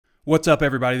What's up,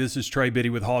 everybody? This is Trey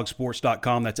Biddy with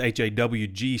hogsports.com. That's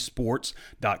HAWG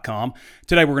sports.com.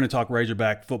 Today, we're going to talk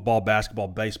Razorback football, basketball,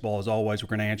 baseball. As always, we're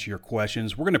going to answer your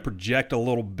questions. We're going to project a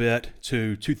little bit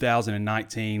to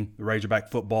 2019, the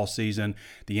Razorback football season,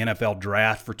 the NFL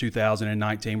draft for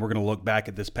 2019. We're going to look back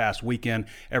at this past weekend,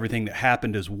 everything that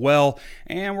happened as well.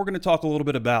 And we're going to talk a little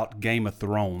bit about Game of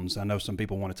Thrones. I know some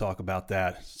people want to talk about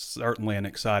that. Certainly an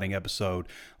exciting episode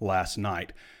last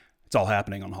night. It's all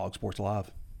happening on Hog Sports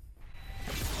Live.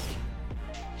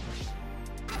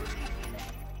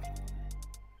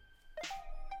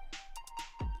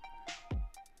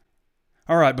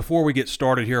 All right, before we get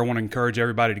started here, I want to encourage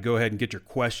everybody to go ahead and get your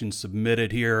questions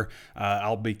submitted here.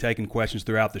 I'll be taking questions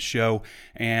throughout the show,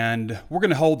 and we're going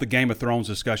to hold the Game of Thrones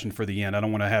discussion for the end. I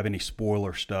don't want to have any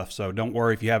spoiler stuff, so don't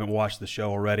worry if you haven't watched the show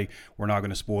already. We're not going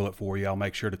to spoil it for you. I'll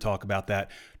make sure to talk about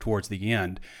that towards the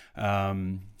end.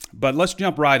 But let's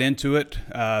jump right into it.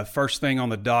 First thing on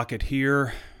the docket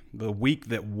here. The week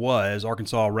that was,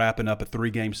 Arkansas wrapping up a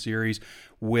 3-game series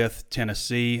with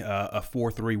Tennessee, a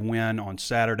 4-3 win on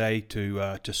Saturday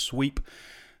to sweep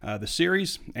the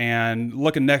series. And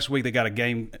looking next week, they got a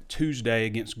game Tuesday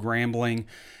against Grambling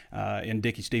in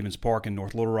Dickey-Stephens Park in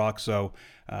North Little Rock. So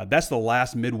that's the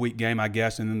last midweek game, I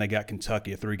guess. And then they got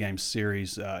Kentucky, a 3-game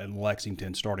series in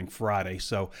Lexington starting Friday.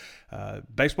 So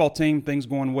baseball team, things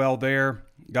going well there.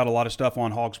 Got a lot of stuff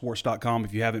on hogsports.com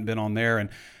if you haven't been on there. And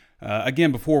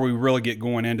again, before we really get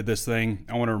going into this thing,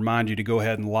 I want to remind you to go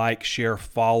ahead and like, share,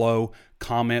 follow,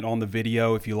 comment on the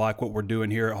video if you like what we're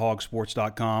doing here at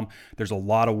hogsports.com. There's a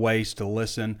lot of ways to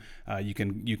listen. You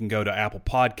can go to Apple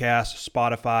Podcasts,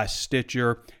 Spotify,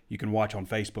 Stitcher. You can watch on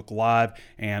Facebook Live,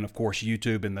 and of course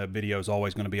YouTube, and the video is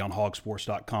always going to be on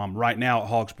hogsports.com. Right now at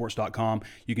hogsports.com,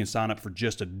 you can sign up for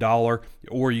just $1,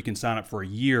 or you can sign up for a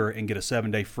year and get a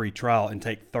 7-day free trial and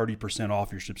take 30%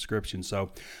 off your subscription.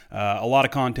 So a lot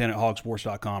of content at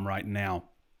hogsports.com right now.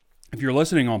 If you're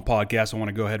listening on podcasts, I want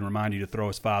to go ahead and remind you to throw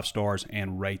us 5 stars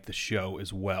and rate the show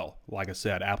as well. Like I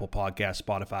said, Apple Podcasts,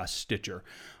 Spotify, Stitcher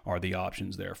are the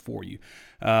options there for you.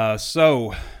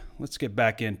 So let's get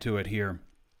back into it here.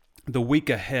 The week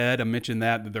ahead, I mentioned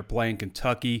that they're playing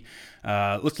Kentucky.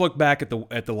 Let's look back at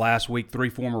the last week. 3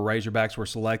 former Razorbacks were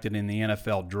selected in the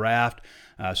NFL draft,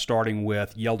 starting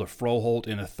with Yelda Froholt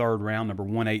in the 3rd round, number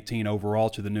 118 overall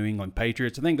to the New England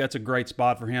Patriots. I think that's a great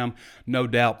spot for him. No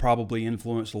doubt probably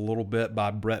influenced a little bit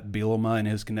by Brett Bielema and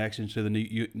his connections to the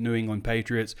New England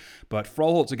Patriots. But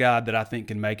Froholt's a guy that I think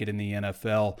can make it in the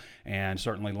NFL and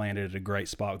certainly landed at a great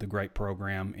spot with a great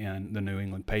program in the New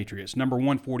England Patriots. Number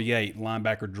 148,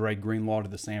 linebacker Dre Greenlaw to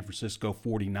the San Francisco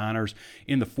 49ers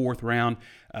in the 4th round.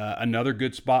 Another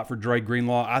good spot for Dre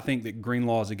Greenlaw. I think that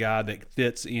Greenlaw is a guy that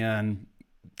fits in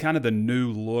kind of the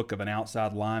new look of an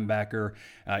outside linebacker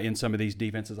in some of these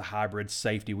defenses, a hybrid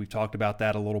safety. We've talked about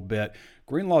that a little bit.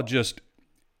 Greenlaw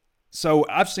so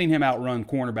I've seen him outrun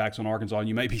cornerbacks on Arkansas, and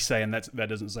you may be saying that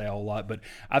doesn't say a whole lot, but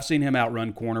I've seen him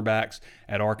outrun cornerbacks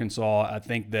at Arkansas. I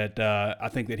think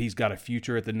that he's got a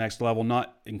future at the next level,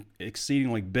 not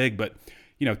exceedingly big, but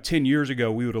 10 years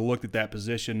ago, we would have looked at that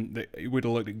position. We would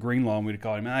have looked at Greenlaw and we'd have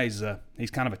called him, he's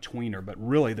kind of a tweener, but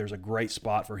really there's a great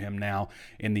spot for him now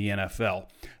in the NFL.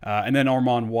 And then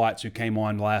Armand Watts, who came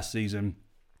on last season,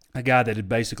 a guy that had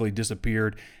basically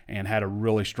disappeared and had a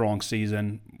really strong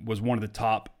season, was one of the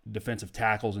top defensive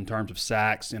tackles in terms of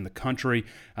sacks in the country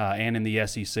and in the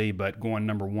SEC, but going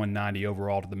number 190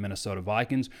 overall to the Minnesota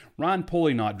Vikings. Ryan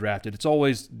Pulley not drafted. It's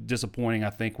always disappointing, I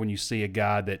think, when you see a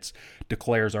guy that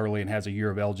declares early and has a year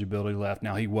of eligibility left.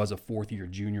 Now, he was a 4th-year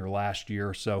junior last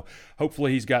year, so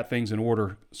hopefully he's got things in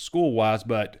order school-wise,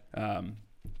 but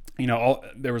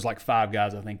there was like 5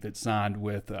 guys, I think, that signed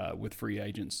with free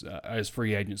agents as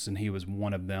free agents, and he was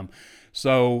one of them.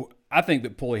 So I think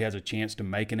that Pulley has a chance to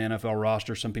make an NFL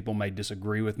roster. Some people may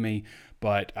disagree with me,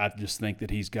 but I just think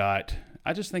that he's got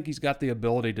the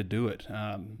ability to do it.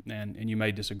 And you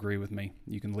may disagree with me.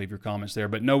 You can leave your comments there.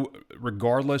 But no,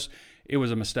 regardless, it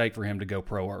was a mistake for him to go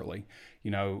pro early.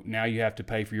 Now you have to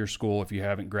pay for your school if you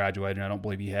haven't graduated. I don't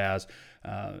believe he has.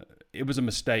 It was a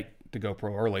mistake to go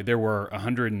pro early. There were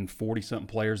 140-something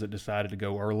players that decided to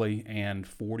go early, and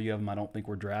 40 of them I don't think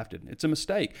were drafted. It's a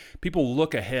mistake. People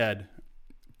look ahead.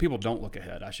 People don't look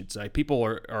ahead, I should say. People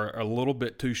are a little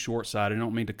bit too short-sighted. I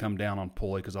don't mean to come down on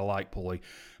Pulley because I like Pulley,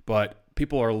 but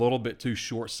people are a little bit too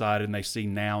short-sighted, and they see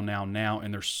now,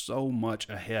 and there's so much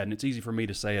ahead. And it's easy for me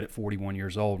to say it at 41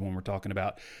 years old when we're talking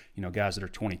about guys that are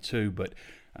 22, but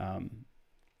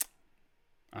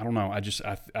I don't know.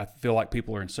 I feel like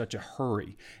people are in such a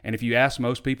hurry. And if you ask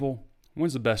most people,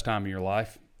 when's the best time of your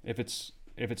life? If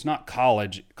it's not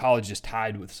college, college is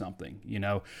tied with something.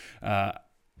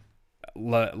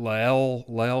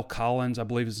 Lael Collins, I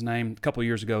believe is his name. A couple of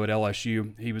years ago at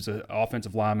LSU, he was an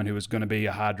offensive lineman who was going to be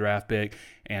a high draft pick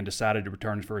and decided to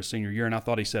return for his senior year. And I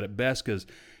thought he said it best because,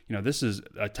 this is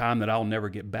a time that I'll never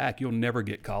get back. You'll never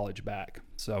get college back.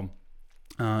 So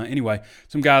anyway,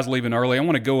 some guys leaving early. I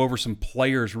want to go over some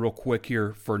players real quick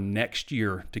here for next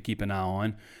year to keep an eye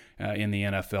on in the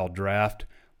NFL draft.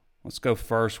 Let's go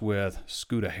first with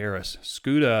Scooter Harris.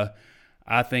 Scooter,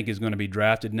 I think, is going to be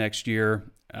drafted next year.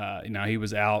 He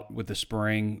was out with the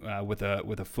spring with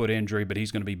a foot injury, but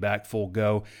he's going to be back full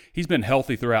go. He's been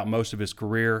healthy throughout most of his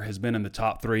career, has been in the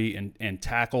top 3 in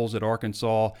tackles at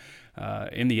Arkansas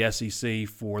in the SEC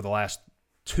for the last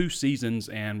 2 seasons,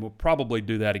 and will probably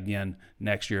do that again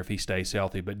next year if he stays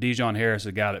healthy. But Dejon Harris is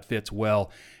a guy that fits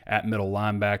well at middle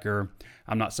linebacker.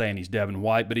 I'm not saying he's Devin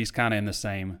White, but he's kind of in the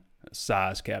same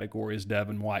size category as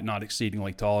Devin White, not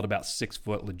exceedingly tall, at about 6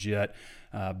 foot legit,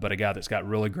 but a guy that's got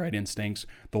really great instincts.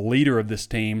 The leader of this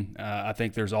team, I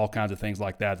think there's all kinds of things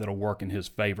like that that'll work in his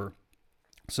favor.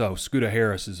 So Scooter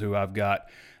Harris is who I've got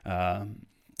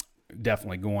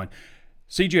definitely going.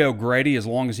 C.J. O'Grady, as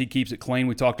long as he keeps it clean.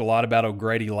 We talked a lot about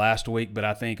O'Grady last week, but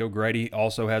I think O'Grady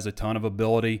also has a ton of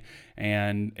ability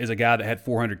and is a guy that had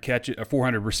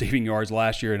 400 receiving yards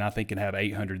last year, and I think can have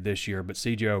 800 this year. But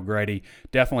C.J. O'Grady,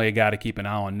 definitely a guy to keep an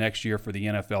eye on next year for the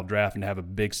NFL draft and have a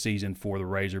big season for the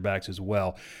Razorbacks as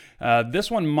well. This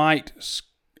one might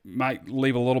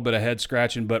leave a little bit of head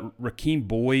scratching, but Rakeem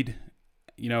Boyd,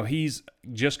 he's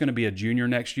just going to be a junior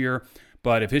next year.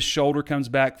 But if his shoulder comes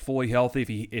back fully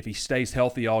healthy, if he stays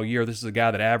healthy all year, this is a guy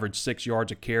that averaged 6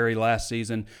 yards a carry last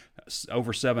season,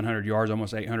 over 700 yards,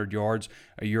 almost 800 yards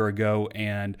a year ago,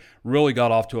 and really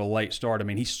got off to a late start. I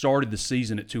mean, he started the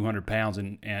season at 200 pounds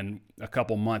and a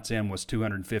couple months in was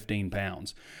 215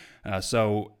 pounds.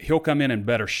 So he'll come in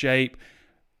better shape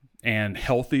and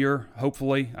healthier,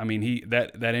 hopefully. I mean,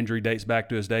 that injury dates back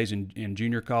to his days in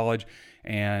junior college,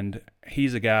 and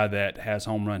he's a guy that has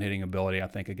home run hitting ability. I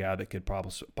think a guy that could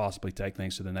possibly take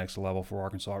things to the next level for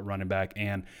Arkansas at running back.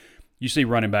 And you see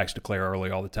running backs declare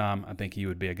early all the time. I think he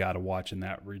would be a guy to watch in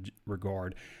that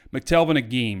regard. McTelvin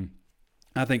Agim,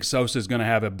 I think Sosa is going to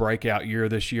have a breakout year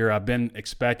this year. I've been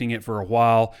expecting it for a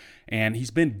while, and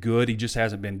he's been good. He just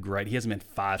hasn't been great. He hasn't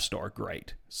been 5-star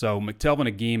great. So McTelvin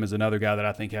Agim is another guy that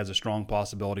I think has a strong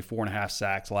possibility. 4.5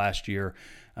 sacks last year.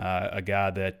 A guy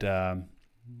that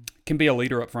can be a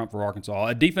leader up front for Arkansas.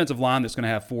 A defensive line that's going to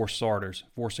have 4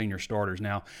 senior starters.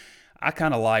 Now, I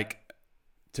kind of like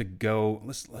to go.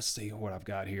 Let's see what I've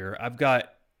got here. I've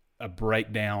got a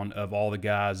breakdown of all the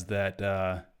guys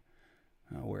that.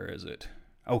 Where is it?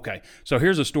 Okay, so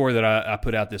here's a story that I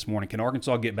put out this morning. Can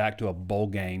Arkansas get back to a bowl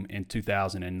game in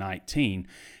 2019?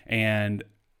 And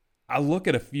I look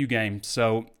at a few games.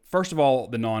 So first of all,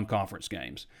 the non-conference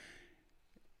games.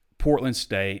 Portland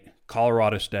State,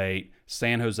 Colorado State,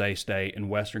 San Jose State, and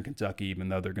Western Kentucky, even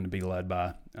though they're going to be led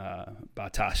by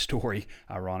Ty Story,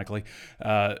 ironically.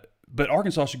 But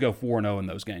Arkansas should go 4-0 in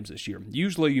those games this year.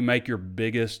 Usually you make your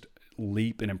biggest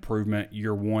leap in improvement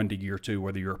year 1 to year 2,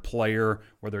 whether you're a player,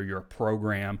 whether you're a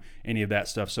program, any of that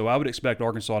stuff. So I would expect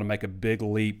Arkansas to make a big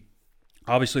leap.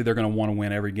 Obviously, they're going to want to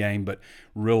win every game, but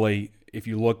really, if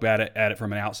you look at it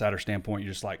from an outsider standpoint,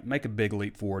 you're just like, make a big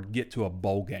leap forward, get to a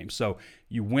bowl game. So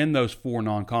you win those 4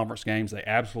 non-conference games. They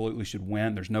absolutely should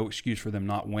win. There's no excuse for them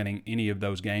not winning any of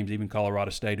those games. Even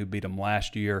Colorado State, who beat them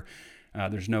last year,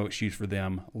 there's no excuse for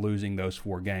them losing those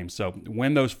 4 games. So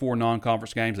win those 4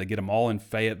 non-conference games. They get them all in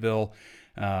Fayetteville,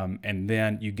 and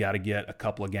then you got to get a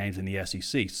couple of games in the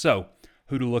SEC. So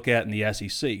who to look at in the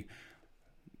SEC?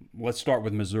 Let's start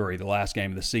with Missouri, the last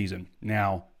game of the season.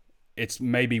 Now, it's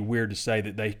maybe weird to say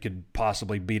that they could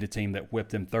possibly beat a team that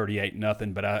whipped them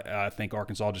 38-0, but I think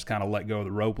Arkansas just kind of let go of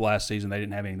the rope last season. They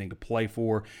didn't have anything to play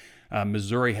for.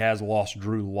 Missouri has lost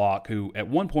Drew Lock, who at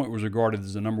one point was regarded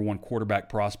as the number 1 quarterback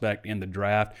prospect in the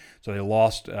draft. So they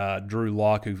lost Drew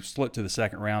Lock, who slipped to the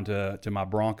second round to my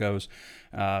Broncos,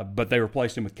 but they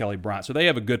replaced him with Kelly Bryant. So they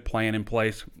have a good plan in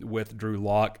place with Drew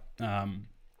Lock.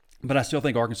 But I still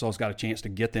think Arkansas's got a chance to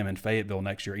get them in Fayetteville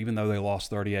next year, even though they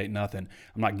lost 38-0. I'm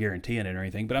not guaranteeing it or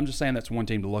anything, but I'm just saying that's one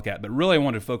team to look at. But really, I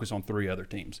wanted to focus on 3 other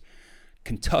teams.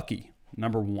 Kentucky,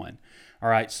 number 1. All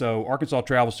right, so Arkansas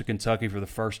travels to Kentucky for the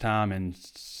first time in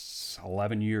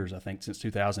 11 years, I think, since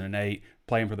 2008,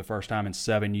 playing for the first time in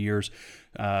 7 years.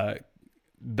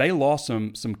 They lost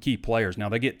some key players. Now,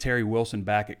 they get Terry Wilson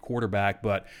back at quarterback,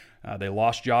 but they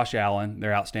lost Josh Allen,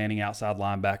 their outstanding outside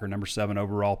linebacker, number 7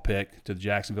 overall pick, to the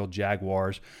Jacksonville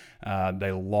Jaguars.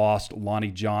 They lost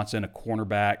Lonnie Johnson, a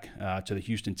cornerback, to the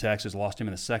Houston Texans, lost him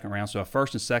in the second round. So a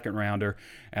first and second rounder,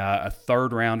 a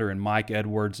third rounder, and Mike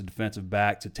Edwards, a defensive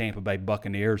back, to Tampa Bay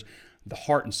Buccaneers. the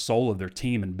heart and soul of their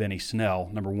team in Benny Snell,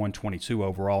 number 122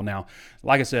 overall. Now,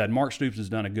 like I said, Mark Stoops has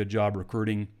done a good job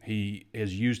recruiting. He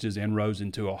has used his inroads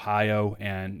into Ohio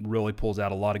and really pulls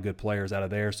out a lot of good players out of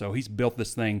there. So he's built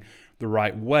this thing the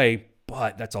right way,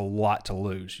 but that's a lot to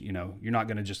lose. You're not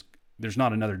going to just – there's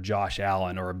not another Josh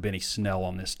Allen or a Benny Snell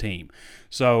on this team.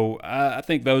 So I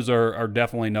think those are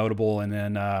definitely notable. And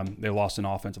then they lost an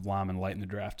offensive lineman late in the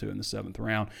draft, too, in the 7th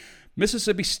round.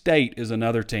 Mississippi State is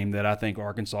another team that I think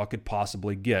Arkansas could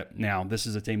possibly get. Now, this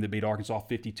is a team that beat Arkansas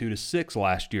 52-6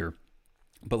 last year.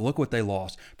 But look what they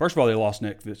lost. First of all, they lost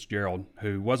Nick Fitzgerald,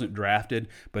 who wasn't drafted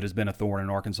but has been a thorn in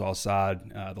Arkansas'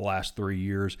 side the last 3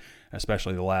 years,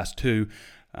 especially the last 2.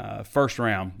 First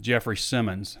round, Jeffrey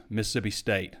Simmons, Mississippi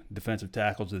State, defensive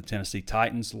tackle to the Tennessee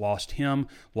Titans, lost him.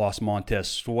 Lost Montez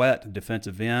Sweat,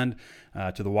 defensive end,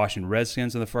 to the Washington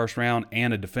Redskins in the first round,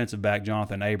 and a defensive back,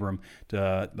 Jonathan Abram,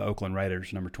 to the Oakland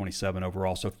Raiders, number 27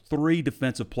 overall. So 3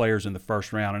 defensive players in the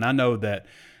first round. And I know that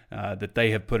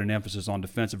they have put an emphasis on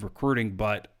defensive recruiting,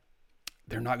 but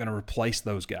they're not going to replace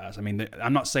those guys. I mean,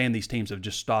 I'm not saying these teams have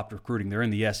just stopped recruiting. They're in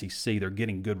the SEC. They're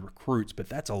getting good recruits, but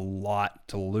that's a lot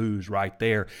to lose right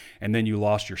there. And then you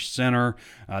lost your center,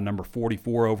 number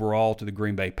 44 overall, to the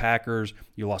Green Bay Packers.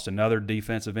 You lost another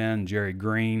defensive end, Jerry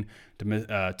Green, to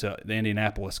the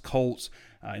Indianapolis Colts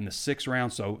in the 6th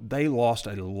round. So they lost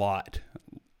a lot.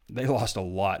 They lost a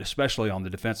lot, especially on the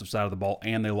defensive side of the ball,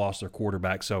 and they lost their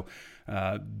quarterback. So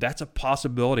that's a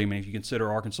possibility. I mean, if you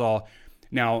consider Arkansas.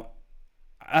 Now,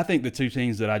 I think the 2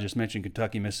 teams that I just mentioned,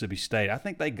 Kentucky, Mississippi State, I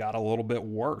think they got a little bit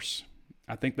worse.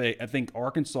 I think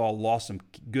Arkansas lost some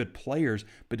good players,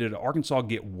 but did Arkansas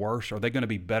get worse? Are they going to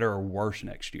be better or worse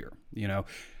next year?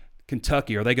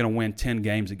 Kentucky, are they going to win 10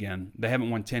 games again? They haven't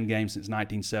won 10 games since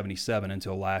 1977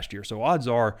 until last year. So odds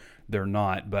are they're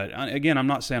not. But again, I'm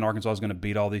not saying Arkansas is going to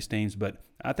beat all these teams, but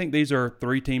I think these are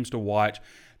 3 teams to watch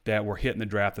that were hit in the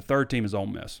draft. The 3rd team is Ole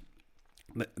Miss.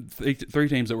 3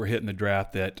 teams that were hit in the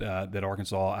draft that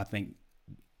Arkansas, I think,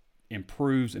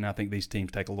 improves, and I think these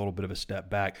teams take a little bit of a step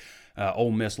back.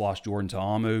 Ole Miss lost Jordan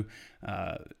Ta'amu.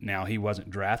 Now, he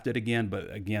wasn't drafted again,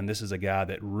 but again, this is a guy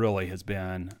that really has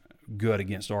been good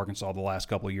against Arkansas the last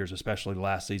couple of years, especially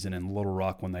last season in Little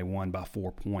Rock when they won by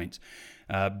 4 points.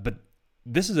 But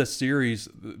this is a series.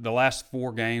 The last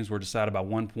 4 games were decided by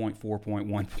 1 point, 4 point,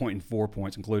 1 point, and 4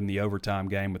 points, including the overtime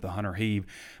game with the Hunter Heave.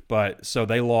 But so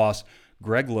they lost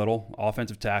Greg Little,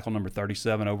 offensive tackle, number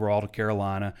 37 overall, to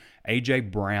Carolina. A.J.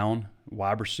 Brown,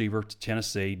 wide receiver, to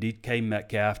Tennessee. DK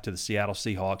Metcalf to the Seattle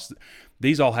Seahawks.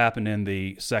 These all happened in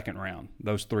the 2nd round,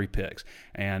 those 3 picks.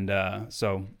 And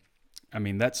so, I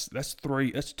mean, that's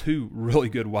 2 really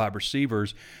good wide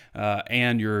receivers,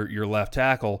 and your left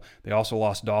tackle. They also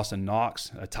lost Dawson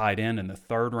Knox, a tight end, in the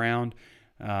 3rd round.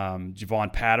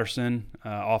 Javon Patterson,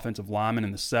 offensive lineman,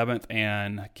 in the 7th,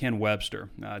 and Ken Webster,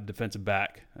 defensive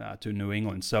back, to New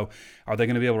England. So are they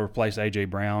going to be able to replace A.J.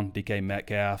 Brown, DK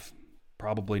Metcalf?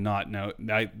 Probably not. No,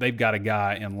 they've got a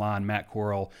guy in line, Matt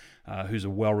Corral, who's a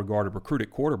well-regarded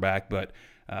recruited quarterback, but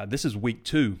this is week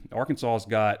 2. Arkansas's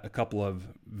got a couple of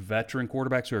veteran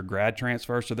quarterbacks who are grad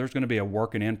transfers, so there's going to be a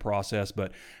working-in process,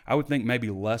 but I would think maybe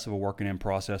less of a working-in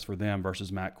process for them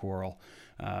versus Matt Corral,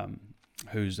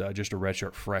 who's just a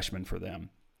redshirt freshman for them.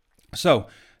 So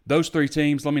those 3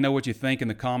 teams, let me know what you think in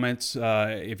the comments.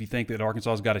 If you think that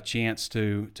Arkansas's got a chance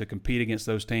to compete against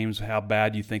those teams, how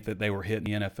bad you think that they were hit in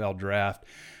the NFL draft.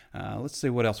 Let's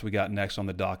see what else we got next on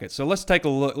the docket. So let's take a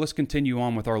look. Let's continue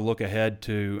on with our look ahead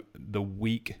to the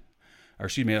week, or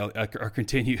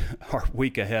continue our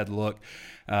week ahead look.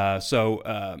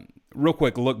 Real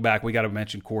quick look back, we got to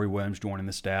mention Corey Williams joining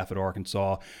the staff at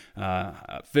Arkansas.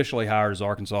 Officially hired as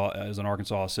an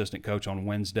Arkansas assistant coach on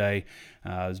Wednesday.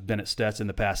 Has been at Stetson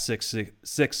the past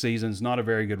six seasons. Not a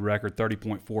very good record,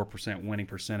 30.4% winning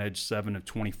percentage, 7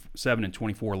 and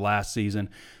 24 last season.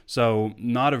 So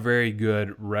not a very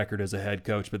good record as a head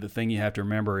coach. But the thing you have to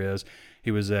remember is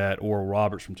he was at Oral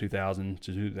Roberts from 2000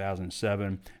 to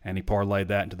 2007, and he parlayed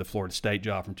that into the Florida State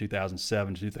job from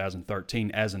 2007 to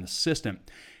 2013 as an assistant.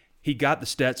 He got the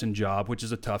Stetson job, which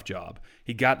is a tough job.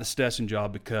 He got the Stetson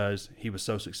job because he was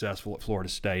so successful at Florida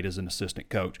State as an assistant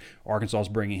coach. Arkansas is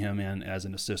bringing him in as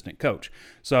an assistant coach.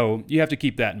 So you have to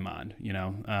keep that in mind,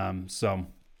 So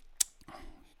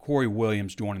Corey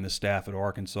Williams joining the staff at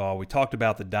Arkansas. We talked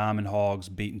about the Diamond Hogs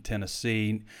beating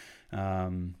Tennessee.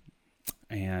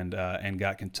 And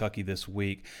got Kentucky this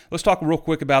week. Let's talk real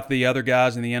quick about the other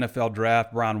guys in the NFL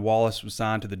draft. Brian Wallace was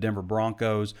signed to the Denver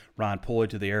Broncos, Ryan Pulley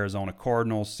to the Arizona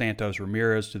Cardinals, Santos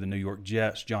Ramirez to the New York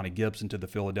Jets, Johnny Gibson to the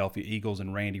Philadelphia Eagles,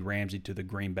 and Randy Ramsey to the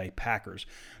Green Bay Packers.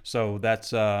 So that's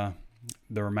the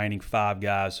remaining 5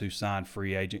 guys who signed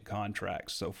free agent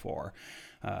contracts so far.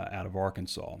 out of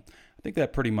Arkansas. I think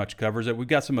that pretty much covers it. We've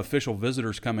got some official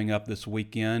visitors coming up this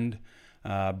weekend.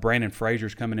 Brandon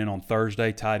Frazier's coming in on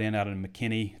Thursday, tight end out of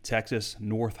McKinney, Texas,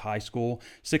 North High School.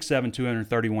 6'7",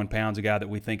 231 pounds, a guy that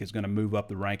we think is going to move up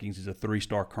the rankings. He's a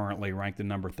 3-star currently, ranked the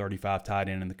number 35 tight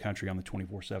end in the country on the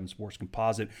 24/7 Sports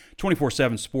Composite.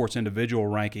 24/7 Sports individual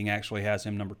ranking actually has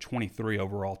him number 23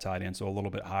 overall tight end, so a little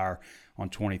bit higher on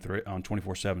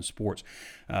 24/7 Sports.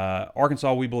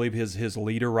 Arkansas, we believe, is his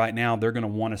leader right now. They're going to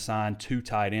want to sign 2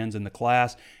 tight ends in the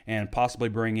class and possibly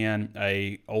bring in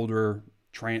a older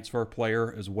transfer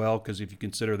player as well, because if you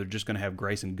consider they're just going to have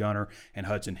Grayson Gunner and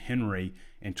Hudson Henry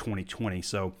in 2020.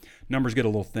 So numbers get a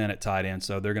little thin at tight end,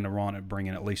 so they're going to want to bring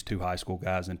in at least 2 high school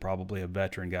guys and probably a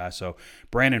veteran guy. So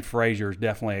Brandon Frazier is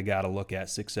definitely a guy to look at,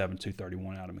 6'7",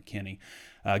 231 out of McKinney.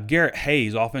 Garrett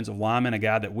Hayes, offensive lineman, a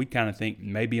guy that we kind of think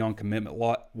may be on commitment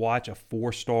watch, a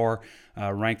 4-star,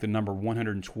 ranked the number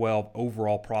 112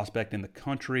 overall prospect in the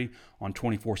country on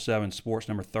 24/7 Sports,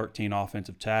 number 13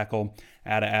 offensive tackle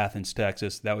out of Athens,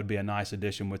 Texas. That would be a nice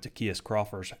addition with Takias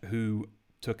Crawford, who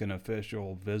took an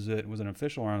official visit. Was it an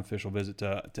official or unofficial visit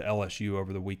to LSU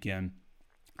over the weekend?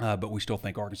 But we still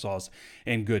think Arkansas is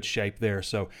in good shape there.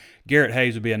 So Garrett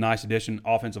Hayes would be a nice addition.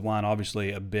 Offensive line,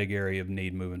 obviously a big area of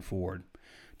need moving forward.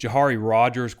 Jahari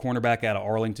Rogers, cornerback out of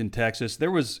Arlington, Texas.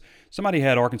 There was somebody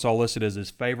had Arkansas listed as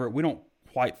his favorite. We don't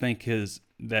quite think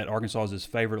that Arkansas is his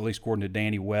favorite, at least according to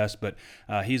Danny West, but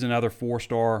he's another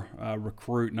 4-star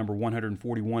recruit, number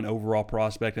 141 overall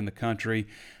prospect in the country.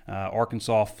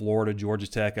 Arkansas, Florida, Georgia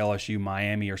Tech, LSU,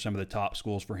 Miami are some of the top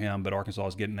schools for him, but Arkansas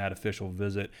is getting that official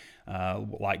visit.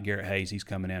 Like Garrett Hayes, he's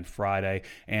coming in Friday.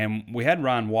 And we had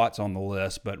Ryan Watts on the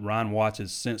list, but Ryan Watts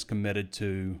has since committed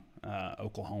to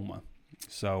Oklahoma.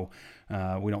 So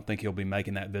we don't think he'll be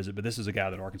making that visit. But this is a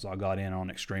guy that Arkansas got in on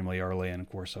extremely early, and, of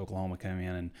course, Oklahoma came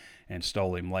in and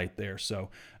stole him late there. So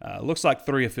looks like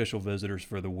 3 official visitors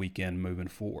for the weekend moving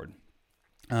forward.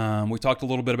 We talked a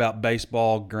little bit about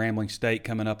baseball. Grambling State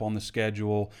coming up on the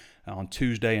schedule on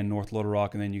Tuesday in North Little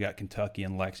Rock, and then you got Kentucky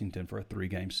and Lexington for a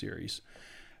 3-game series.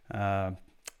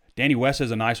 Danny West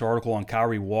has a nice article on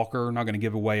Kyrie Walker. I'm not going to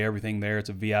give away everything there. It's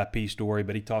a VIP story,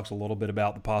 but he talks a little bit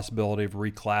about the possibility of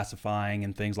reclassifying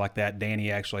and things like that. Danny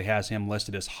actually has him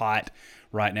listed as hot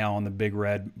right now on the Big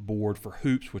Red board for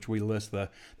Hoops, which we list the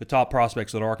top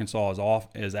prospects that Arkansas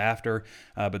is after.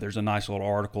 But there's a nice little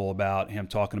article about him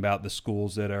talking about the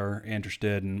schools that are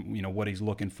interested and what he's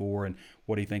looking for and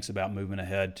what he thinks about moving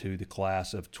ahead to the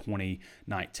class of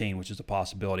 2019, which is a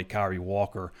possibility. Kyrie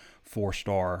Walker,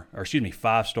 5-star,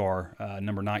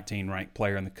 number 19 ranked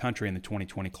player in the country in the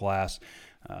 2020 class,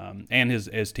 and his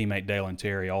teammate Dalen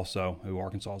Terry also, who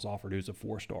Arkansas has offered, who's a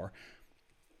 4-star.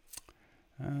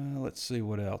 Let's see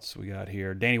what else we got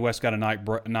here. Danny West got a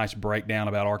nice breakdown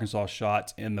about Arkansas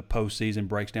shots in the postseason,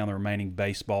 breaks down the remaining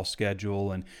baseball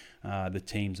schedule and the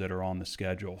teams that are on the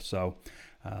schedule. So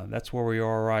that's where we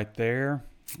are right there.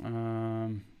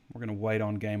 We're going to wait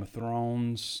on Game of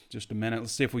Thrones just a minute.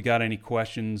 Let's see if we got any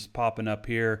questions popping up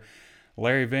here.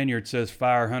 Larry Vineyard says,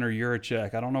 fire Hunter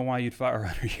Yurachek. I don't know why you'd fire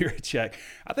Hunter Yurachek.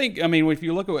 If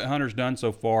you look at what Hunter's done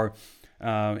so far,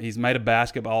 he's made a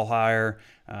basketball hire.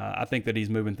 I think that he's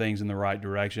moving things in the right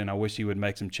direction. I wish he would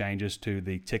make some changes to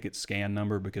the ticket scan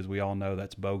number, because we all know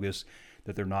that's bogus,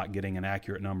 that they're not getting an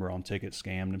accurate number on ticket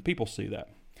scanned, and people see that.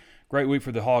 Great week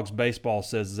for the Hogs baseball,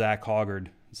 says Zach Hoggard.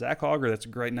 Zach Hoggard, that's a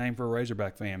great name for a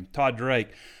Razorback fan. Todd Drake,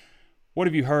 what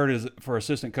have you heard for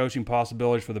assistant coaching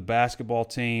possibilities for the basketball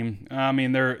team?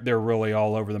 They're really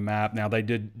all over the map. Now, they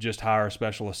did just hire a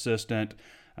special assistant,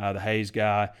 the Hayes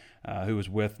guy, who was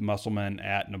with Musselman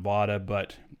at Nevada,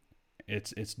 but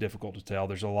it's difficult to tell.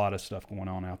 There's a lot of stuff going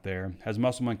on out there. Has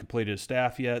Musselman completed his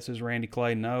staff yet, says Randy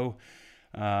Clay? No.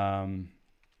 I'm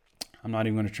not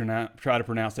even going to try to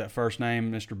pronounce that first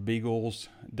name, Mr. Beagles.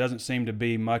 Doesn't seem to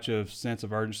be much of sense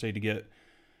of urgency to get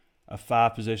a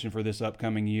 5 position for this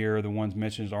upcoming year. The ones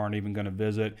mentioned aren't even going to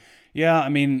visit. Yeah,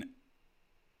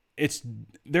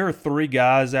 there are 3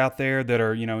 guys out there that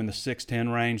are, in the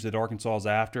 6'10" range that Arkansas is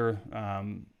after.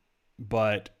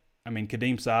 But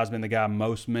Kadeem Sizeman, the guy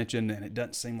most mentioned, and it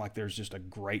doesn't seem like there's just a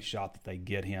great shot that they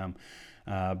get him.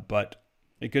 But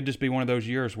it could just be one of those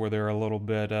years where they're a little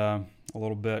bit,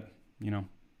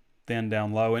 thin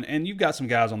down low. And you've got some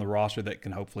guys on the roster that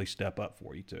can hopefully step up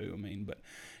for you too. But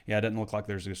yeah, it doesn't look like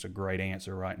there's just a great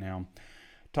answer right now.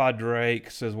 Todd Drake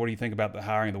says, what do you think about the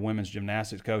hiring of the women's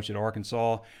gymnastics coach at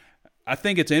Arkansas? I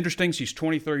think it's interesting. She's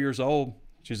 23 years old.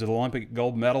 She's an Olympic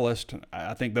gold medalist.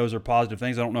 I think those are positive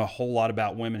things. I don't know a whole lot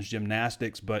about women's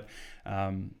gymnastics, but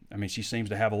she seems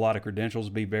to have a lot of credentials,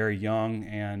 be very young,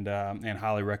 and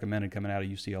highly recommended coming out of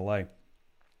UCLA.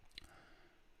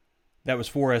 That was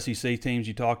 4 SEC teams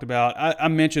you talked about. I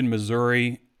mentioned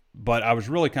Missouri, but I was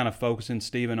really kind of focusing,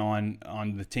 Stephen,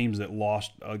 on the teams that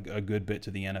lost a good bit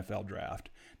to the NFL draft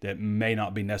that may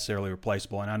not be necessarily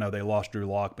replaceable. And I know they lost Drew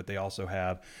Lock, but they also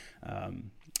have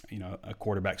a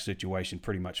quarterback situation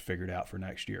pretty much figured out for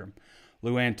next year.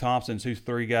 Luann Thompson's, who's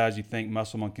 3 guys you think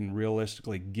Musselman can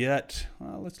realistically get?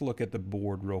 Let's look at the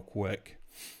board real quick.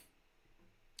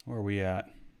 Where are we at?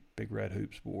 Big Red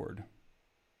Hoops board.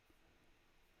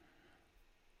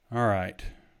 All right.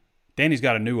 Danny's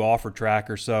got a new offer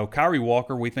tracker. So Kyrie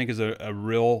Walker, we think, is a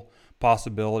real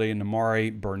possibility. And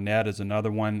Namari Burnett is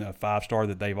another one, a 5-star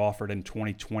that they've offered in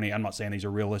 2020. I'm not saying these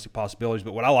are realistic possibilities,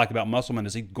 but what I like about Musselman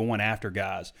is he's going after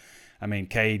guys. I mean,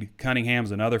 Cade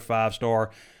Cunningham's another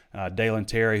 5-star. Dalen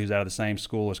Terry, who's out of the same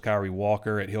school as Kyrie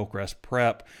Walker at Hillcrest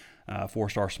Prep,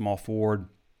 4-star small forward.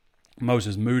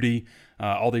 Moses Moody,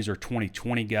 all these are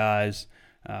 2020 guys.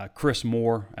 Chris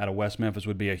Moore out of West Memphis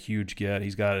would be a huge get.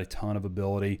 He's got a ton of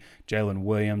ability. Jalen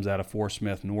Williams out of Fort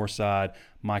Smith Northside.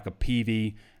 Micah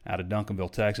Peavy out of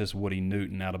Duncanville, Texas. Woody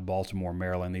Newton out of Baltimore,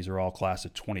 Maryland. These are all class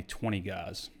of 2020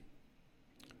 guys.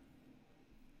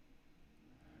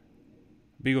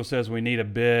 Beagle says we need a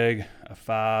big, a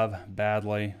 5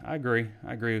 badly. I agree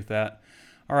with that.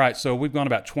 All right, so we've gone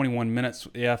about 21 minutes.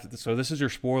 Yeah, so this is your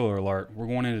spoiler alert. We're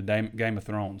going into Game of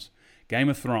Thrones. Game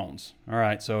of Thrones. All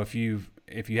right, so if you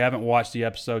haven't watched the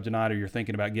episode tonight or you're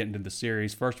thinking about getting to the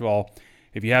series, first of all,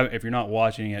 if you're not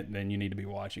watching it, then you need to be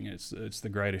watching it. It's the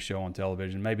greatest show on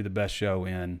television, maybe the best show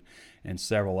in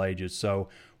several ages. So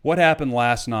what happened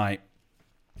last night?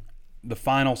 The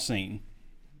final scene.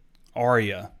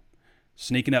 Arya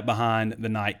sneaking up behind the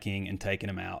Night King and taking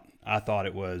him out. I thought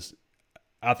it was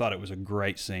a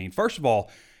great scene. First of all,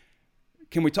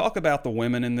 can we talk about the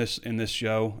women in this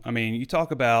show? I mean, you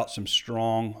talk about some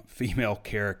strong female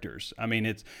characters. I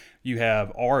mean, you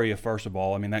have Arya, first of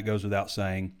all. I mean, that goes without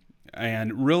saying.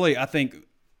 And really, I think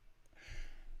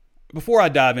before I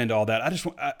dive into all that,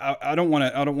 I don't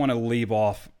want to leave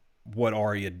off what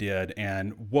Arya did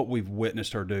and what we've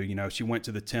witnessed her do. You know, she went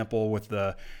to the temple with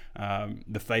the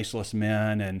faceless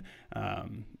men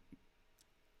and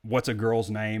what's a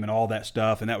girl's name and all that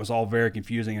stuff, and that was all very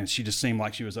confusing, and she just seemed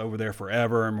like she was over there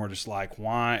forever, and we're just like,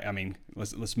 why? I mean,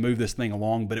 let's move this thing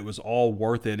along, but it was all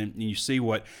worth it. And you see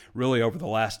what really over the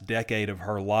last decade of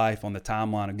her life on the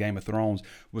timeline of Game of Thrones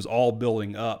was all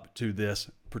building up to this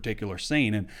particular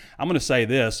scene. And I'm going to say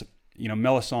this, you know,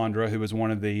 Melisandre, who was one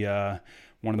of the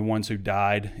ones who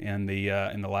died in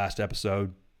the last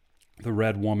episode, the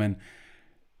Red Woman,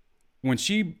 when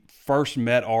she first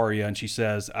met Arya and she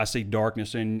says, I see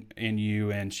darkness in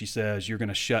you, and she says, you're going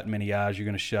to shut many eyes, you're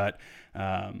going to shut,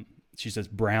 she says,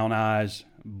 brown eyes,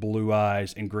 blue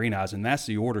eyes, and green eyes, and that's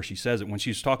the order she says it. When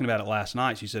she was talking about it last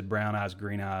night, she said brown eyes,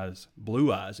 green eyes,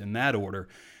 blue eyes, in that order,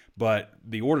 but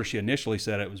the order she initially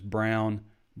said it was brown,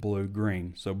 blue,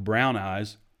 green. So brown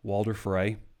eyes, Walder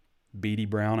Frey, beady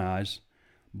brown eyes,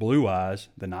 blue eyes,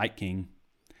 the Night King,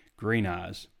 green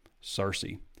eyes,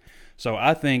 Cersei. So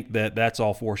I think that that's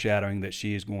all foreshadowing that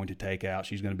she is going to take out.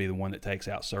 She's going to be the one that takes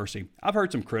out Cersei. I've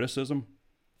heard some criticism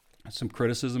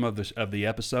of the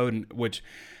episode, which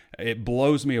it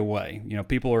blows me away. You know,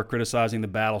 people are criticizing the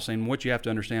battle scene. What you have to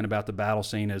understand about the battle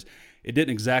scene is it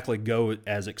didn't exactly go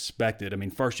as expected. I mean,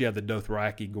 first you have the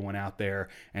Dothraki going out there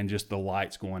and just the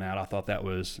lights going out. I thought that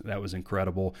was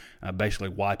incredible, basically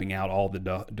wiping out all the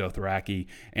Dothraki.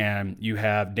 And you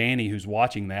have Dany who's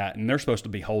watching that, and they're supposed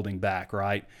to be holding back,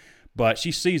 right? But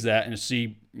she sees that and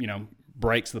she, you know,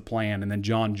 breaks the plan, and then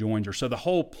Jon joins her. So the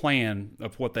whole plan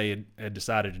of what they had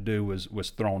decided to do was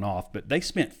thrown off. But they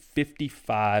spent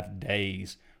 55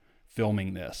 days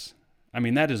filming this. I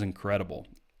mean, that is incredible.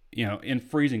 You know, in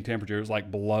freezing temperature, it was like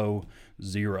below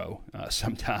zero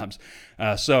sometimes.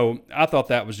 So I thought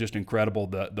that was just incredible.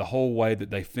 The whole way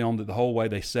that they filmed it, the whole way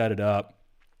they set it up.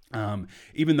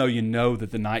 Even though you know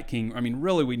that the Night King, I mean,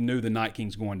 really we knew the Night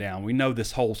King's going down. We know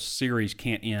this whole series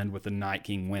can't end with the Night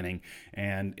King winning.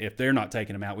 And if they're not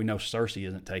taking him out, we know Cersei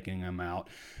isn't taking him out.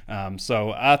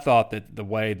 So I thought that the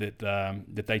way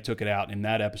that they took it out in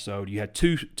that episode, you had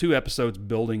two episodes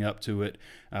building up to it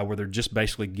where they're just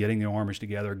basically getting the armies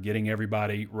together, getting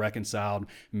everybody reconciled,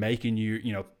 making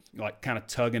you know, like kind of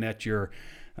tugging at your,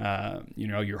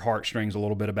 your heartstrings a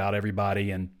little bit about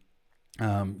everybody, and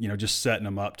just setting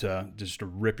them up to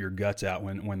rip your guts out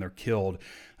when they're killed.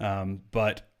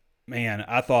 But man,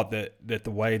 I thought that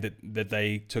the way that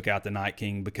they took out the Night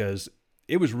King, because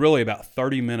it was really about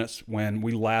 30 minutes when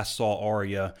we last saw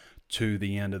Arya to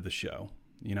the end of the show.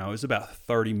 You know, it was about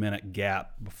a 30-minute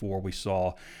gap before we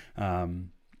saw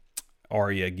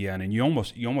Arya again, and you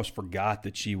almost forgot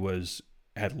that she was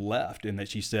had left, and that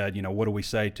she said, what do we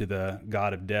say to the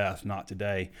god of death? Not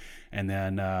today. And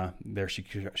then there she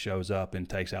shows up and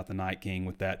takes out the Night King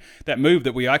with that move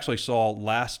that we actually saw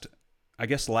last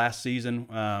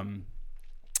season,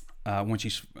 when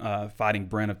she's fighting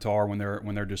Brienne of Tar, when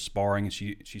they're just sparring, and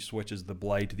she switches the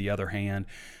blade to the other hand,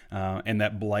 and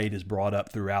that blade is brought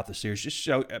up throughout the series. Just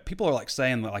show people are like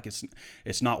saying that like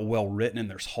it's not well written and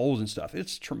there's holes and stuff.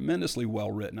 It's tremendously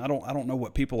well written. I don't know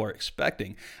what people are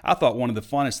expecting. I thought one of the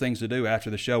funnest things to do after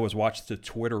the show was watch the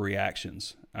Twitter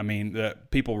reactions. I mean, the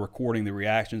people recording the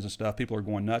reactions and stuff. People are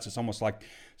going nuts. It's almost like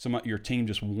your team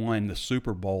just won the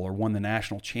Super Bowl or won the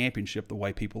national championship. The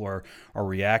way people are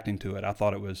reacting to it, I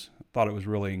thought it was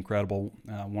really incredible.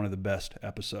 One of the best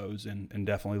episodes, and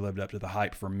definitely lived up to the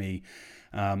hype for me.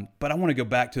 But I want to go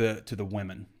back to the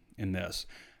women in this.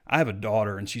 I have a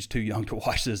daughter, and she's too young to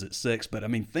watch this at 6. But I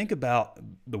mean, think about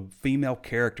the female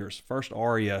characters. First,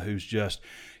 Arya, who's just,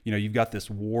 you've got this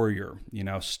warrior,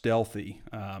 stealthy.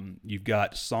 You've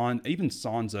got even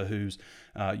Sansa, who's,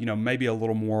 maybe a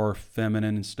little more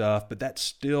feminine and stuff. But that's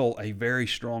still a very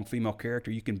strong female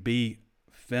character. You can be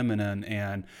feminine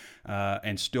and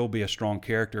still be a strong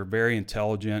character. Very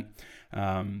intelligent.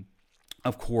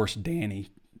 Of course, Dany.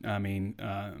 I mean,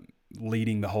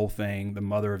 leading the whole thing, the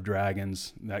mother of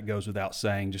dragons, that goes without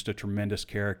saying. Just a tremendous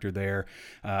character there.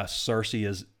 Cersei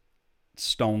is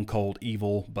stone cold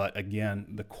evil, but again,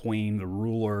 the queen, the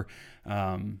ruler.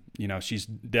 She's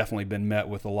definitely been met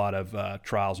with a lot of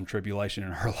trials and tribulation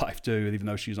in her life too, even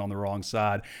though she's on the wrong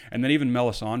side. And then even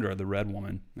Melisandre, the Red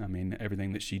Woman. I mean,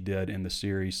 everything that she did in the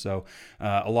series. So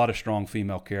a lot of strong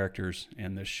female characters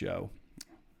in this show.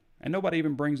 And nobody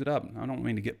even brings it up. I don't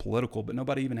mean to get political, but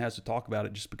nobody even has to talk about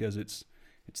it just because it's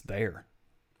there.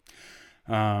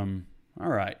 All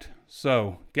right.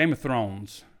 So, Game of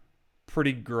Thrones.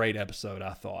 Pretty great episode,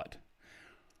 I thought.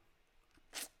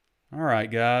 All right,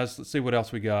 guys. Let's see what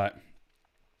else we got.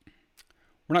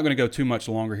 We're not going to go too much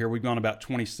longer here. We've gone about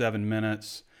 27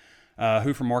 minutes.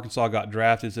 Who from Arkansas got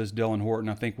drafted, says Dylan Horton.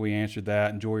 I think we answered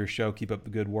that. Enjoy your show. Keep up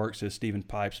the good work, says Stephen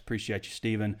Pipes. Appreciate you,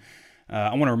 Stephen.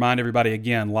 I want to remind everybody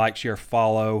again, like, share,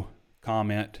 follow,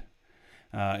 comment.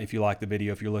 If you like the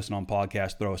video, if you're listening on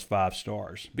podcast, throw us 5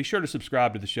 stars. Be sure to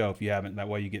subscribe to the show if you haven't. That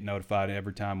way you get notified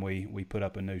every time we put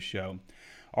up a new show.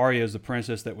 Arya is the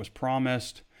princess that was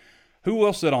promised. Who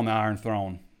will sit on the Iron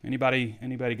Throne? Anybody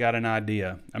got an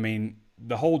idea? I mean,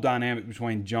 the whole dynamic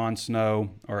between Jon Snow,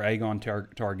 or Aegon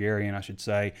Targaryen, I should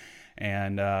say,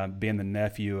 and being the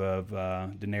nephew of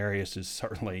Daenerys is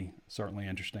certainly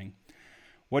interesting.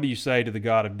 What do you say to the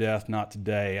God of Death? Not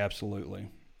today. Absolutely.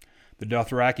 The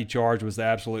Dothraki charge was the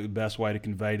absolute best way to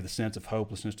convey the sense of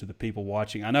hopelessness to the people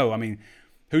watching. I know, I mean,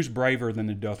 who's braver than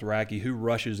the Dothraki? Who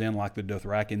rushes in like the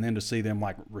Dothraki? And then to see them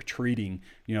like retreating,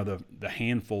 the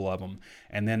handful of them,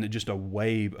 and then just a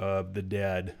wave of the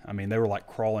dead. I mean, they were like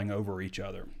crawling over each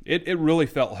other. It really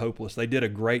felt hopeless. They did a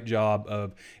great job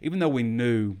of, even though we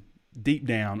knew deep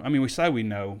down, I mean, we say we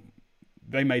know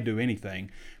they may do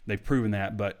anything. They've proven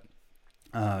that, but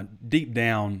deep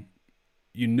down,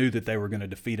 you knew that they were going to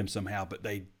defeat him somehow, but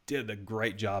they did a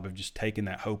great job of just taking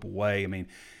that hope away. I mean,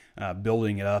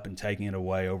 building it up and taking it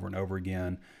away over and over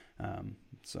again.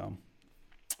 So,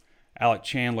 Alec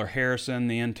Chandler Harrison,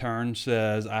 the intern,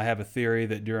 says, I have a theory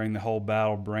that during the whole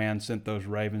battle, Bran sent those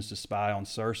ravens to spy on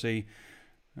Cersei.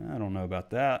 I don't know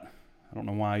about that. I don't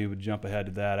know why you would jump ahead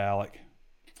to that, Alec.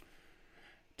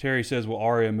 Terry says, will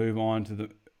Arya's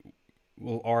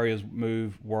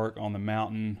move work on the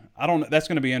mountain? I don't know. That's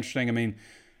going to be interesting. I mean,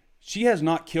 she has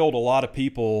not killed a lot of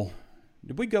people.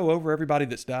 Did we go over everybody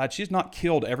that's died? She's not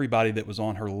killed everybody that was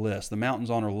on her list. The mountain's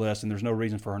on her list, and there's no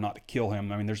reason for her not to kill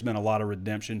him. I mean, there's been a lot of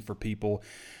redemption for people.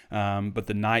 But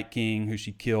the Night King, who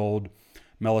she killed,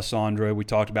 Melisandre, we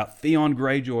talked about. Theon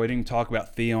Greyjoy, didn't talk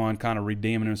about Theon kind of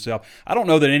redeeming himself. I don't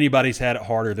know that anybody's had it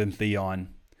harder than Theon.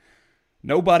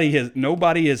 Nobody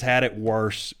has had it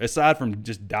worse, aside from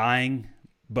just dying,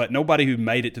 but nobody who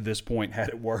made it to this point had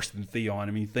it worse than Theon.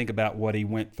 I mean, think about what he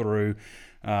went through.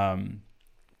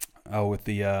 With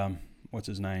the, what's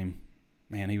his name?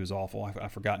 Man, he was awful.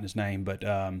 I've forgotten his name, but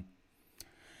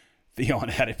Theon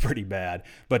had it pretty bad.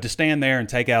 But to stand there and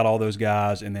take out all those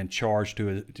guys and then charge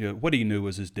to what he knew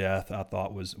was his death, I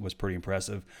thought was pretty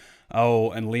impressive.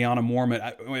 Oh, and Lyanna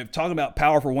Mormont. Talking about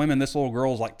powerful women, this little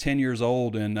girl's like 10 years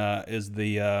old and is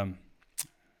the...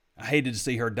 I hated to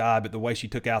see her die, but the way she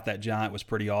took out that giant was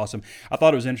pretty awesome. I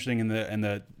thought it was interesting in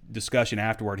the discussion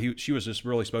afterward. She was just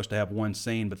really supposed to have one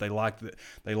scene, but they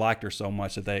liked her so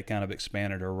much that they kind of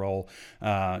expanded her role.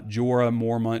 Jorah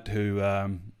Mormont,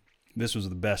 who this was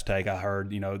the best take I heard.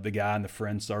 The guy in the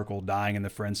friend circle dying in the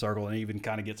friend circle, and he even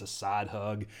kind of gets a side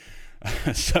hug.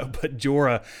 But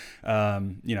Jorah,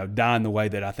 dying the way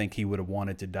that I think he would have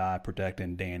wanted to die,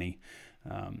 protecting Dany,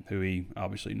 who he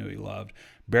obviously knew he loved.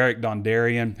 Beric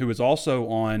Dondarrion, who was also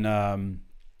on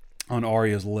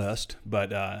Arya's list, but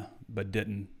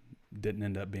didn't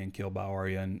end up being killed by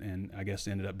Arya, and I guess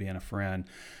ended up being a friend.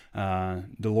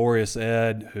 Dolorous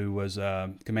Ed, who was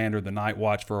commander of the Night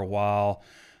Watch for a while.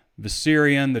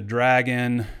 Viserion, the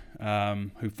dragon,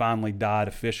 who finally died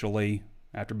officially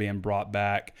after being brought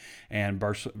back, and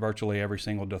virtually every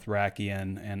single Dothraki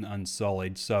and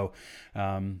Unsullied. So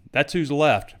that's who's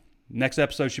left. Next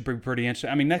episode should be pretty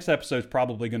interesting. I mean, next episode's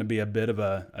probably going to be a bit of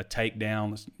a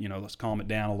takedown. Let's calm it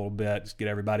down a little bit. Let's get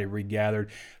everybody regathered.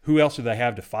 Who else do they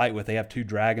have to fight with? They have 2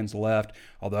 dragons left,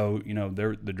 although,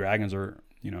 the dragons are,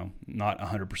 not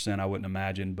 100%, I wouldn't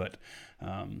imagine, but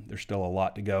there's still a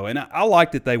lot to go. And I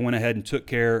like that they went ahead and took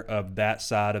care of that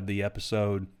side of the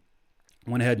episode,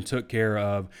 went ahead and took care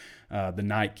of the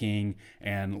Night King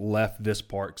and left this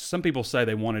part. Some people say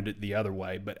they wanted it the other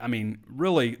way, but I mean,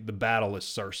 really, the battle is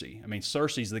Cersei. I mean,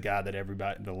 Cersei's the guy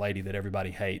the lady that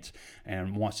everybody hates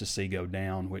and wants to see go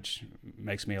down, which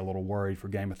makes me a little worried for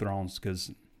Game of Thrones because,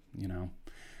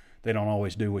 they don't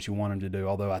always do what you want them to do,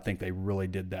 although I think they really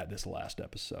did that this last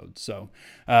episode. So,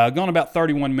 gone about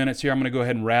 31 minutes here. I'm going to go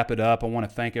ahead and wrap it up. I want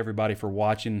to thank everybody for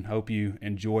watching. Hope you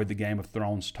enjoyed the Game of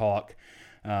Thrones talk.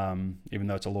 Even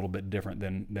though it's a little bit different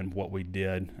than what we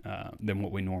did, than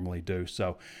what we normally do.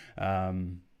 So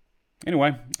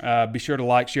anyway, be sure to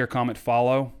like, share, comment,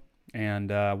 follow,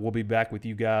 and we'll be back with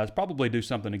you guys. Probably do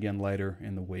something again later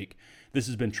in the week. This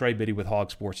has been Trey Biddy with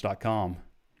hogsports.com.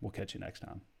 We'll catch you next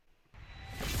time.